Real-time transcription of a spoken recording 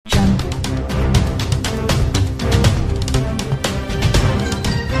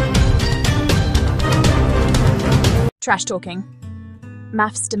Trash talking.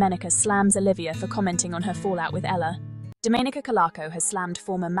 MAFS Domenica slams Olivia for commenting on her fallout with Ella. Domenica Calarco has slammed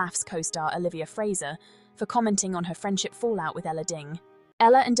former MAFS co-star Olivia Frazer for commenting on her friendship fallout with Ella Ding.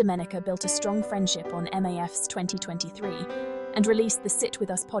 Ella and Domenica built a strong friendship on MAFS 2023 and released the Sit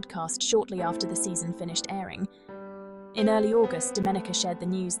With Us podcast shortly after the season finished airing. In early August, Domenica shared the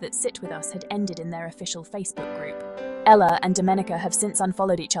news that Sit With Us had ended in their official Facebook group. Ella and Domenica have since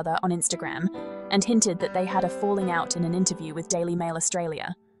unfollowed each other on Instagram and hinted that they had a falling out in an interview with Daily Mail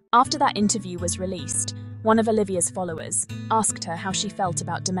Australia. After that interview was released, one of Olivia's followers asked her how she felt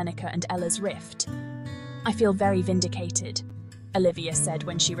about Domenica and Ella's rift. "I feel very vindicated," Olivia said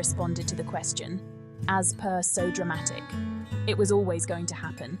when she responded to the question. As per so dramatic. It was always going to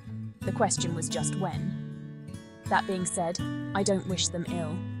happen. The question was just when. That being said, I don't wish them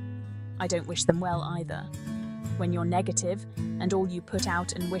ill. I don't wish them well either. When you're negative, and all you put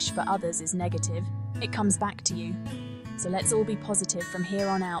out and wish for others is negative, it comes back to you. So let's all be positive from here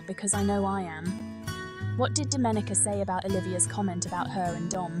on out, because I know I am. What did Domenica say about Olivia's comment about her and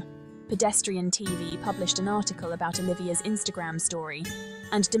Dom? Pedestrian TV published an article about Olivia's Instagram story,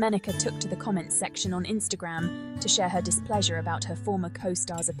 and Domenica took to the comments section on Instagram to share her displeasure about her former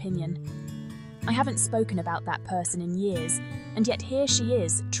co-star's opinion. "I haven't spoken about that person in years, and yet here she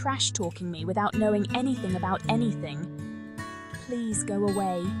is, trash-talking me without knowing anything about anything. Please go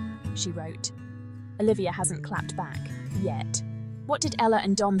away," she wrote. Olivia hasn't clapped back, yet. What did Ella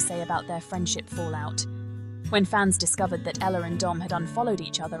and Dom say about their friendship fallout? When fans discovered that Ella and Dom had unfollowed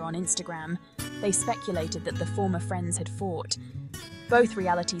each other on Instagram, they speculated that the former friends had fought. Both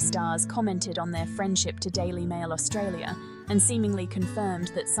reality stars commented on their friendship to Daily Mail Australia and seemingly confirmed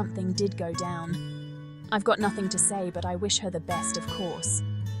that something did go down. "I've got nothing to say, but I wish her the best, of course.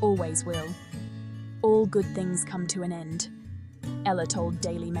 Always will. All good things come to an end," Ella told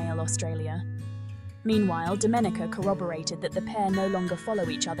Daily Mail Australia. Meanwhile, Domenica corroborated that the pair no longer follow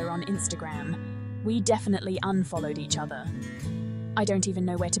each other on Instagram. "We definitely unfollowed each other. I don't even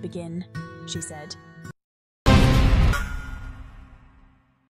know where to begin," she said.